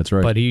Naperville. That's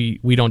right. But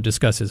we don't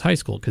discuss his high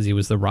school because he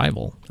was the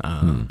rival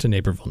to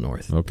Naperville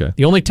North. Okay.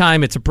 The only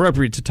time it's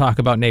appropriate to talk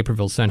about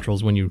Naperville Central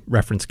is when you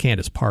reference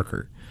Candace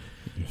Parker.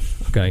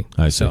 Okay.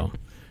 I see. So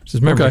just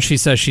remember, Okay. she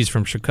says she's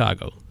from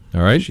Chicago.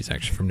 All right. She's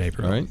actually from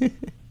Naperville. All right.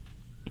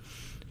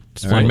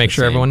 Just want to make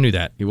sure everyone knew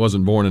that. He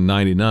wasn't born in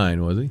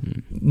 99, was he?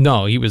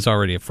 No, he was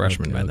already a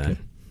freshman by then.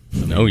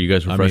 No, you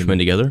guys were freshmen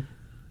together?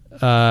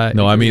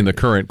 No, I mean the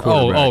current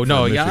quarterback. Oh,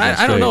 no. from Yeah, Michigan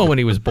I don't State. know when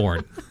he was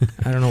born.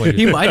 I don't know when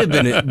He might have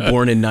been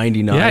born in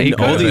 99. Yeah, he could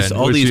have been.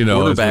 All Which, these as we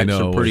quarterbacks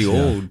know, are pretty was,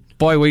 yeah.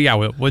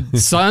 old. Boy,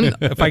 son,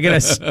 if I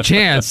get a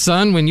chance,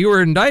 son, when you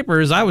were in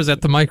diapers, I was at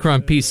the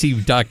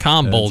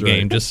MicronPC.com bowl That's right.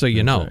 game, just so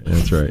you know.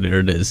 That's right. There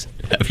it is.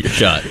 Have your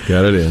shot.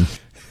 Got it in.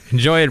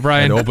 Enjoy it,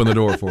 Brian. And open the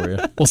door for you.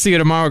 We'll see you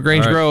tomorrow,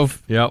 Grange All right.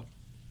 Grove. Yep.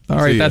 All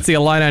right, See ya. that's the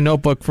Illini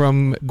Notebook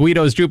from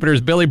Guido's Jupiter's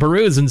Billy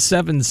Baruz and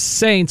Seven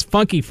Saints.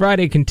 Funky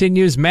Friday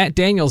continues. Matt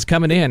Daniels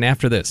coming in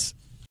after this.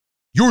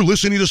 You're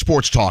listening to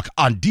Sports Talk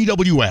on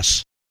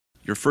DWS.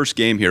 Your first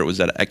game here was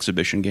that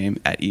exhibition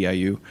game at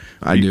EIU.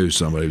 I knew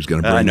somebody was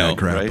going to bring I know, that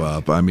crap right?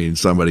 up. I mean,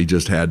 somebody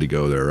just had to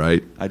go there,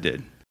 right? I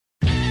did.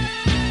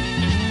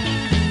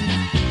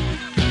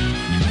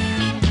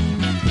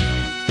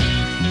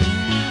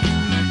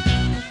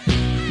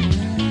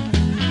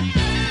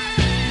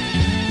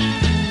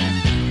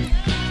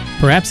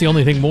 Perhaps the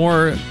only thing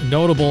more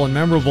notable and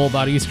memorable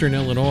about Eastern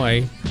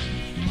Illinois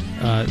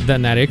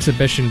than that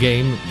exhibition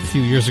game a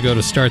few years ago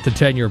to start the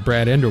tenure of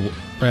Brad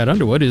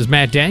Underwood is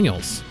Matt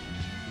Daniels,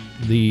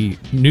 the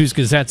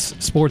News-Gazette's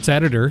sports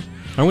editor.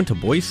 I went to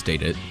Boise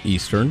State at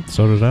Eastern.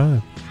 So did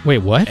I. Wait,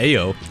 what?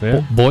 Ayo.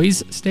 Yeah.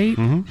 Boys State?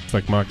 It's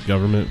like mock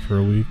government for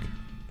a week.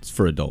 It's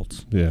for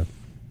adults. Yeah.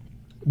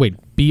 Wait,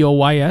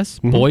 BOYS?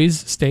 Boys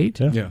State?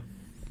 Yeah.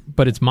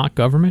 But it's mock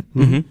government?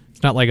 Mhm.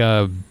 It's not like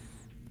a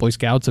Boy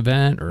Scouts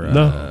event or a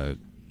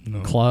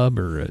No. club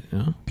or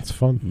It's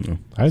fun.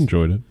 I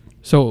enjoyed it.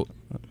 So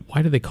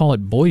why do they call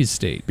it Boys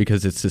State?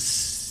 Because it's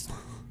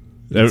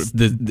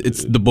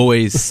the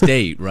boys'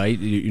 state, right?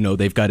 You know,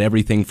 they've got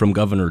everything from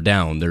governor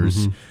down.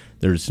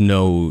 There's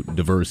no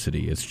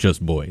diversity. It's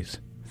just boys.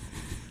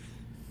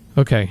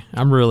 Okay,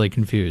 I'm really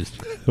confused.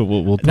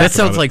 We'll talk That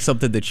sounds about like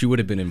something that you would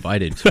have been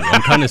invited to.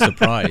 I'm kind of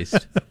surprised.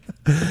 it.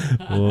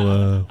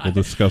 We'll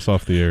discuss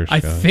off the air. I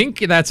Scott. think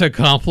that's a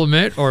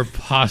compliment or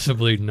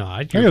possibly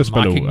not. I gotta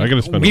spend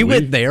We a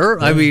went week.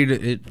 there. I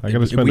mean, I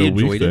gotta spend we a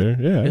week enjoyed there. it.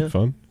 Yeah, I had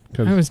fun.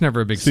 'Cause I was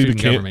never a big see the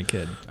student camp- government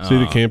kid. See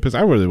the campus.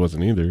 I really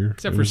wasn't either.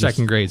 Except It for was just-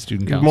 second grade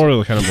student it was council.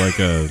 more kind of like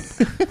a.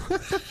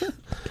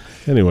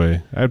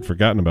 Anyway, I had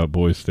forgotten about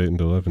Boise State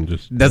until Evan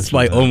just. That's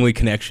my mentioned that. only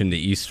connection to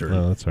Eastern.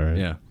 Oh, that's all right.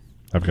 Yeah.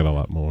 I've got a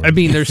lot more. I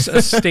mean, there's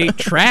a state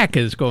track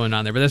is going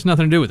on there, but that's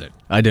nothing to do with it.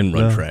 I didn't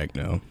run No. track,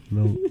 no.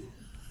 No.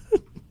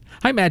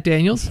 Hi, Matt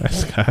Daniels. Hi,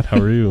 Scott. How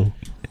are you?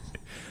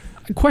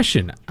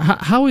 Question: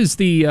 how is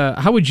the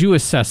how would you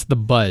assess the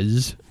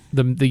buzz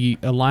the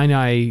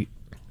Illini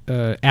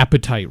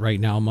appetite right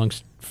now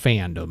amongst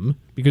fandom,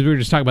 because we were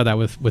just talking about that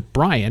with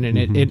Brian,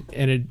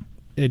 and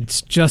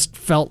it's just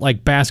felt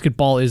like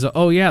basketball is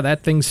that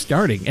thing's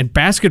starting, and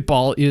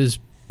basketball is,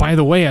 by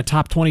the way, a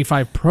top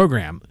 25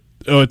 program.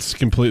 Oh, it's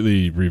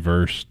completely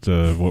reversed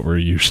what we're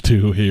used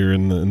to here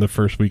in the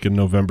first week in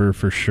November,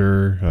 for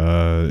sure.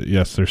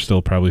 Yes, there's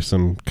still probably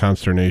some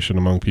consternation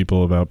among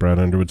people about Brad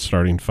Underwood's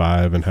starting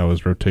five and how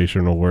his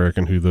rotation will work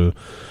and who the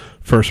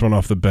first one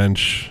off the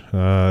bench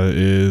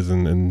is,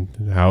 and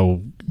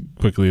how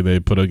quickly they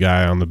put a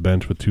guy on the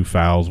bench with 2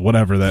 fouls,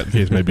 whatever that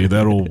case may be.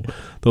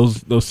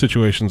 Those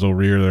situations will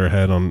rear their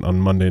head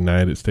on Monday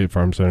night at State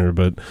Farm Center,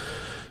 but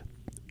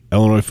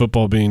Illinois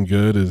football being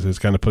good has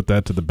kind of put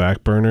that to the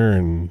back burner,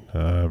 and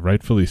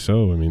rightfully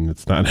so. I mean,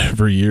 it's not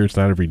every year, it's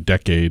not every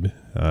decade,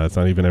 it's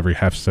not even every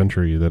half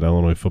century that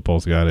Illinois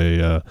football's got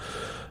a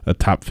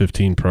top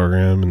 15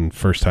 program, and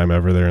first time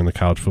ever there in the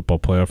college football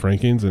playoff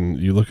rankings. And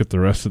you look at the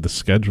rest of the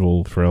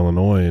schedule for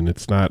Illinois, and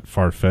it's not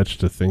far-fetched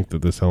to think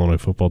that this Illinois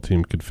football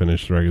team could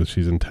finish the regular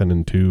season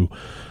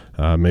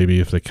 10-2,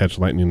 maybe if they catch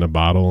lightning in a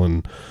bottle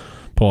and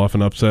pull off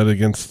an upset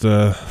against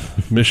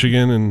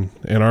Michigan and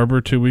Ann Arbor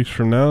 2 weeks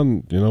from now,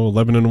 and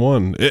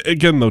 11-1.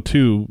 Again, though,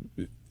 too,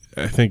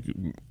 I think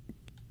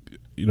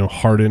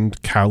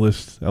hardened,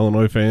 calloused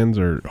Illinois fans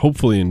are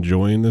hopefully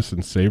enjoying this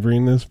and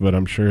savoring this, but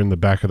I'm sure in the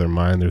back of their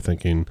mind they're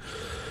thinking,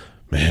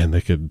 man,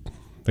 they could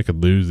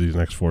lose these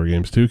next 4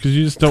 games too, because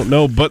you just don't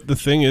know. But the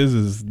thing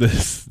is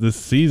this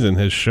season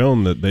has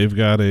shown that they've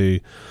got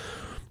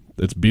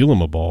it's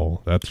Bielema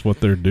ball. That's what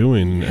they're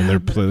doing, and they're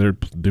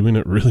doing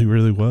it really,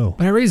 really well.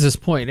 But I raise this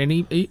point, and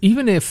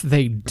even if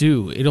they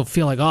do, it'll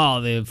feel like,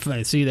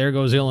 see, there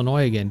goes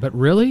Illinois again. But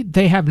really,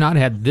 they have not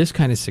had this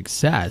kind of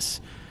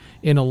success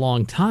in a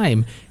long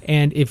time.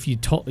 And if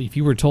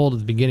you were told at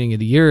the beginning of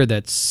the year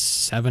that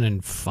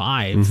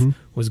 7-5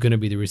 was going to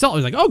be the result, it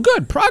was like, oh,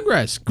 good,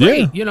 progress,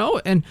 great,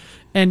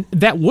 and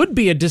that would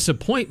be a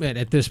disappointment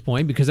at this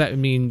point, because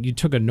you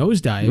took a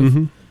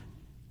nosedive.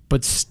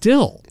 But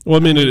still. Well, I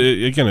mean,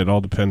 it all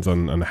depends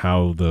on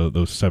how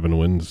those 7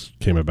 wins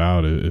came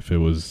about. If it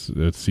was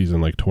a season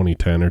like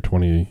 2010 or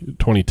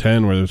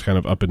 2010 where it was kind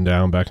of up and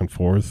down, back and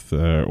forth,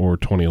 or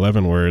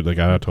 2011 where they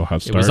got out to a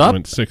hot start,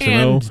 went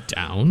 6-0,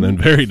 down, then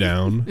very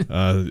down.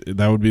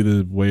 That would be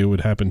the way it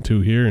would happen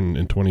too here in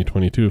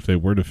 2022 if they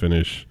were to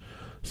finish,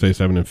 say,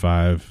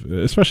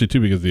 7-5, especially too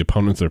because the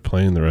opponents they're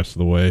playing the rest of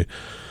the way.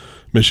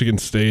 Michigan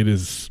State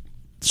is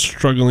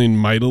struggling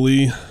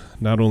mightily.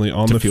 Not only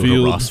on the field,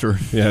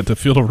 to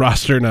field a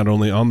roster, not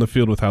only on the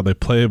field with how they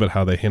play, but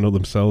how they handle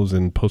themselves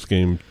in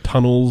post-game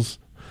tunnels.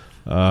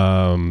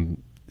 They're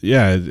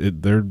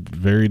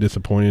very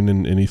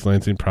disappointing in East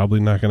Lansing. Probably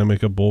not going to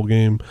make a bowl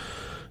game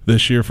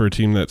this year for a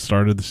team that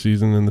started the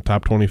season in the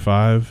top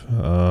 25.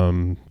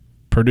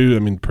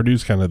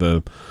 Purdue's kind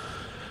of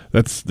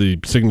that's the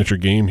signature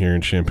game here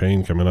in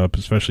Champaign coming up,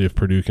 especially if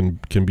Purdue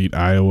can beat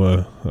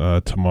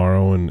Iowa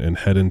tomorrow and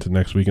head into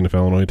next week. And if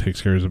Illinois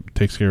takes care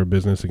of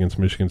business against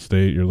Michigan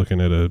State, you're looking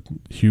at a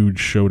huge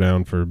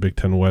showdown for Big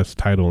Ten West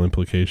title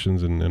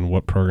implications and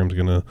what program's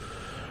going to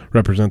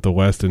represent the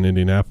West in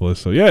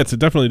Indianapolis. So, yeah, it's a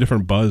definitely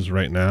different buzz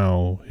right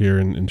now here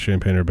in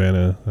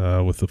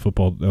Champaign-Urbana with the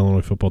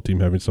Illinois football team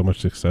having so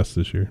much success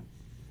this year.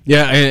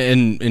 Yeah,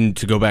 and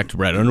to go back to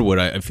Brad Underwood,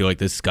 I feel like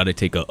this has got to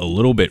take a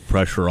little bit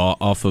pressure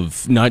off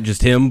of not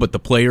just him, but the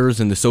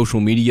players and the social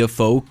media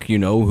folk,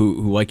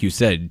 who like you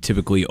said,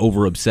 typically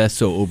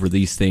over-obsess over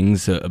these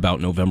things about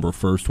November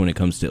 1st when it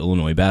comes to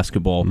Illinois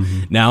basketball.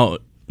 Now,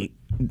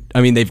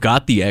 they've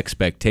got the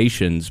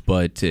expectations,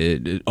 but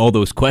all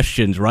those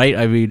questions, right?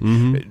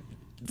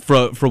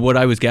 From what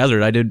I was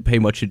gathered, I didn't pay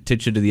much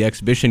attention to the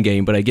exhibition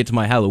game, but I get to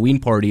my Halloween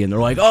party and they're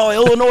like, oh,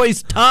 Illinois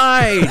is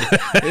tied.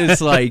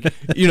 It's like,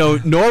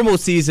 normal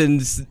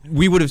seasons,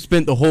 we would have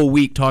spent the whole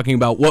week talking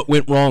about what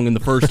went wrong in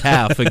the first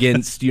half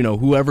against,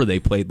 whoever they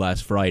played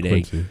last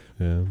Friday. Quincy,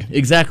 yeah.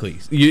 Exactly.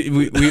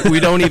 We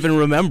don't even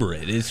remember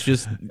it. It's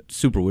just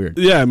super weird.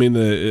 Yeah,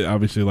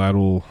 obviously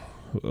Lateral,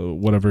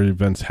 whatever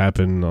events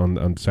happen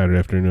on Saturday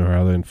afternoon or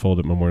how they unfold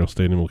at Memorial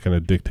Stadium will kind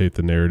of dictate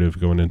the narrative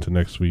going into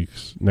next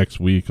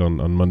week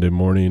on Monday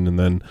morning. And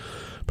then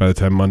by the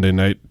time Monday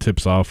night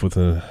tips off with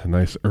a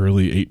nice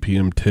early 8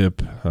 p.m.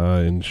 tip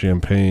in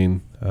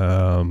Champaign,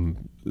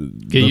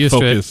 get used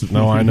to it.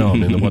 No, I know.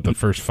 The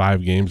first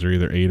 5 games are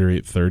either 8 or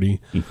 8:30.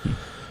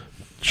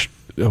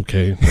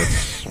 Okay,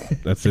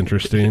 that's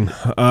interesting.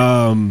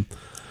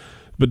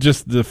 But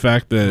just the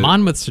fact that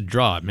Monmouth's a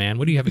draw, man.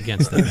 What do you have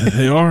against them?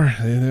 They are.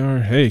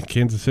 Hey,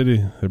 Kansas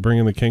City, they're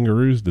bringing the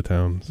Kangaroos to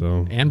town.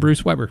 And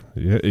Bruce Weber.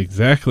 Yeah,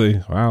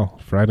 exactly. Wow,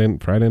 Friday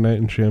night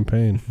in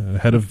Champaign,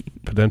 ahead of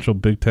potential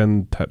Big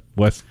Ten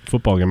West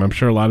football game. I'm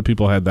sure a lot of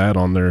people had that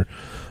on their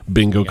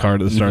bingo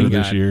card at the start of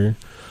this year.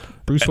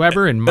 Bruce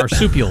Weber and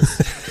marsupials.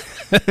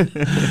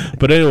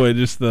 But anyway,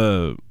 just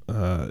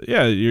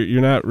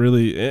you're not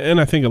really,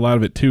 and I think a lot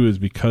of it too is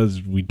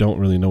because we don't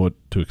really know what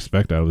to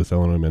expect out of this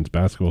Illinois men's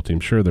basketball team.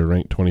 Sure, they're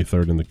ranked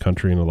 23rd in the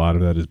country, and a lot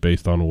of that is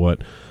based on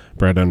what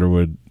Brad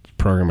Underwood's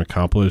program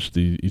accomplished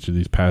each of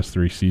these past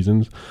 3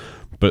 seasons.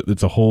 but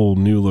it's a whole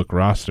new look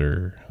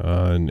roster,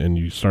 and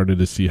you started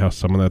to see how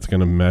some of that's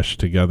going to mesh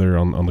together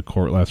on the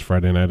court last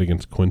Friday night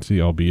against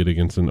Quincy, albeit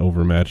against an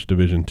overmatched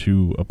Division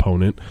II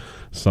opponent.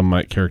 Some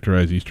might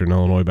characterize Eastern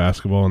Illinois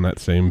basketball in that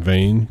same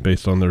vein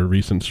based on their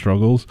recent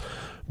struggles,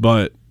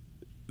 but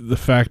the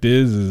fact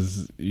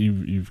is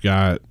you've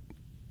got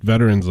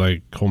veterans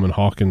like Coleman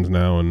Hawkins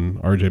now and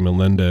RJ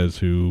Melendez,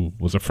 who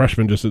was a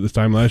freshman just at this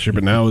time last year,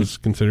 but now is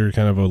considered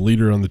kind of a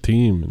leader on the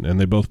team. And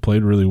they both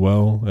played really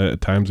well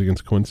at times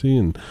against Quincy.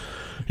 And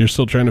you're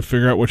still trying to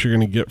figure out what you're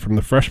going to get from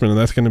the freshmen, and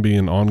that's going to be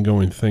an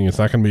ongoing thing. It's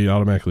not going to be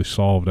automatically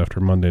solved after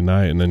Monday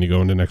night, and then you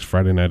go into next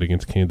Friday night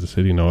against Kansas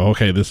City and know,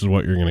 okay, this is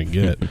what you're going to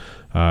get.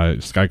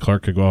 Sky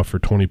Clark could go off for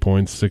 20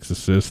 points, 6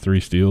 assists, 3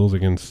 steals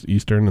against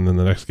Eastern, and then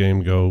the next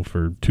game go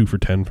for 2 for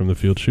 10 from the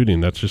field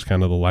shooting. That's just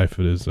kind of the life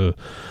it is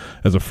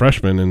as a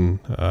freshman, and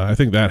I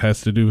think that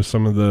has to do with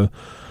some of the,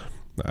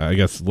 I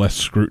guess, less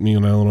scrutiny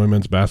on Illinois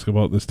men's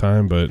basketball at this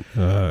time. But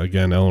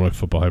again, Illinois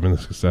football having the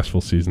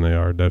successful season they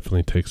are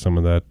definitely takes some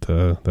of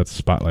that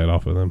spotlight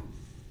off of them.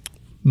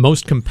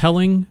 Most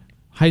compelling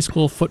high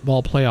school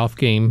football playoff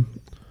game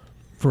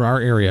for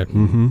our area.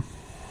 Mm-hmm.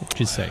 What would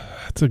you say?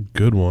 That's a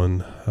good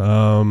one.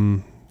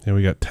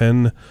 We got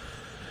 10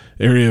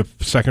 area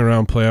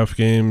second-round playoff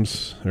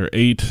games, or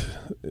 8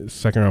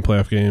 second-round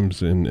playoff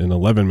games in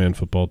 11-man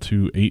football,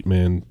 2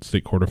 8-man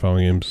state quarterfinal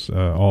games,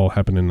 all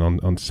happening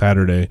on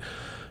Saturday.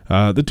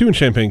 The 2 in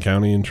Champaign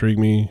County intrigue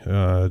me,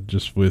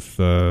 just with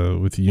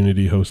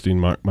Unity hosting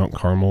Mount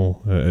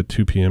Carmel at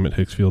 2 p.m. at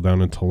Hicksfield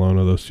down in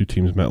Tolona. Those 2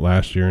 teams met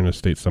last year in a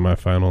state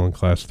semifinal in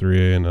Class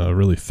 3A, and a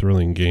really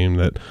thrilling game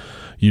that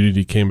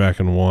Unity came back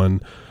and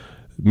won.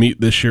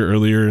 Meet this year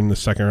earlier in the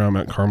second round.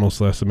 Mount Carmel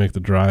still has to make the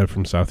drive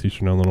from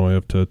southeastern Illinois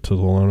up to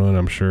Tolona, and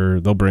I'm sure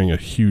they'll bring a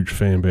huge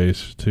fan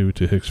base to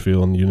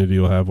Hicksfield, and Unity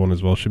will have one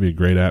as well. Should be a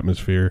great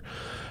atmosphere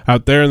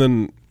out there. And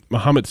then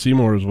Mahomet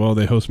Seymour as well.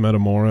 They host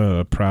Metamora,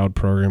 a proud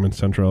program in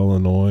central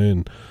Illinois,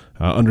 and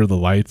Under the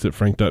Lights at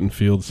Frank Dutton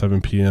Field,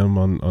 7 p.m.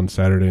 on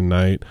Saturday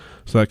night.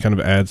 So that kind of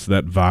adds to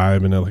that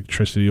vibe and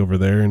electricity over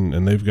there.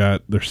 And they've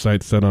got their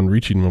sights set on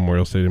reaching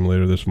Memorial Stadium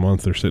later this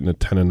month. They're sitting at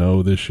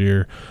 10-0 this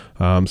year.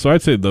 So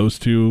I'd say those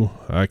 2.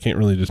 I can't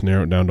really just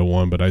narrow it down to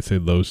one, but I'd say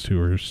those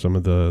 2 are some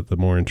of the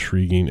more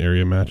intriguing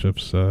area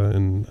matchups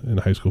in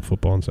high school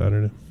football on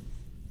Saturday.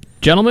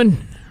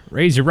 Gentlemen,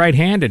 raise your right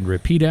hand and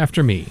repeat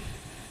after me.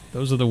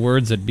 Those are the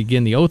words that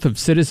begin the oath of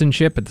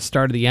citizenship at the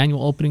start of the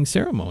annual opening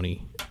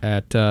ceremony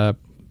at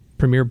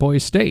Premier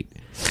Boys State.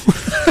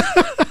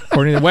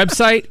 According to the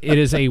website, it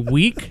is a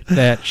week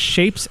that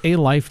shapes a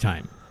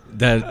lifetime.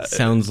 That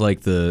sounds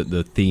like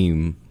the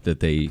theme that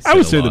they I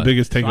would say the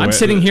biggest takeaway. I'm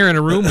sitting here in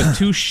a room with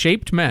 2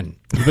 shaped men.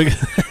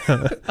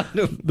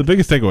 The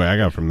biggest takeaway I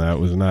got from that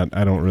was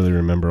I don't really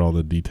remember all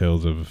the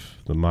details of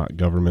the mock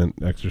government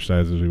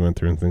exercises we went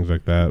through and things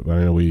like that, but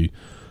I know we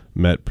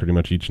met pretty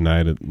much each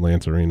night at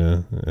Lance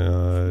Arena.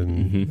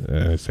 And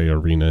I say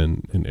arena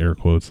in air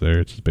quotes there.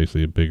 It's just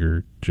basically a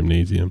bigger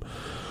gymnasium.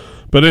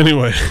 But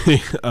anyway,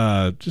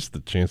 just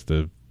the chance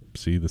to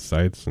see the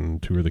sights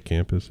and tour the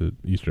campus at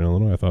Eastern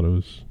Illinois. I thought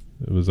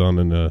it was on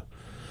an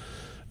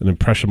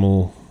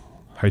impressionable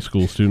high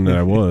school student that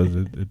I was.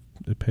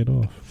 It paid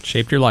off.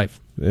 Shaped your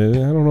life. I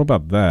don't know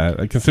about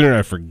that. Considering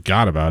I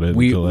forgot about it.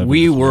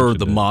 We were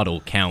the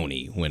model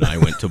county when I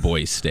went to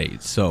Boys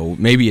State, so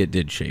maybe it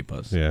did shape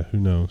us. Yeah, who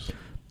knows?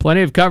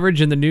 Plenty of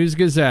coverage in the News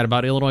Gazette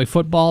about Illinois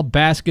football,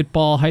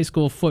 basketball, high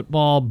school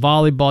football,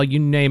 volleyball, you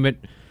name it.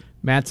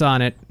 Matt's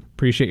on it.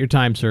 Appreciate your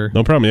time, sir.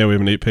 No problem. Yeah, we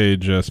have an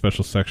 8-page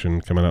special section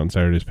coming out in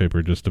Saturday's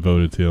paper just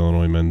devoted to the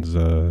Illinois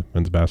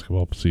men's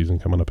basketball season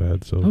coming up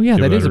ahead. So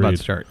that is about to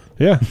start.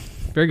 Yeah.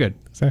 Very good.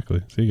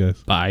 Exactly. See you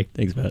guys. Bye.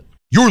 Thanks, Matt.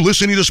 You're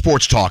listening to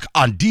Sports Talk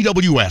on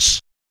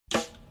DWS.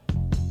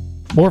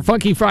 More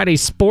Funky Friday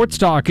Sports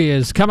Talk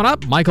is coming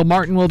up. Michael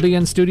Martin will be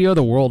in studio.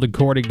 The World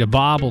According to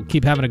Bob will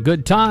keep having a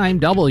good time.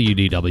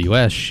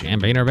 WDWS,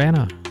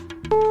 Champaign-Urbana.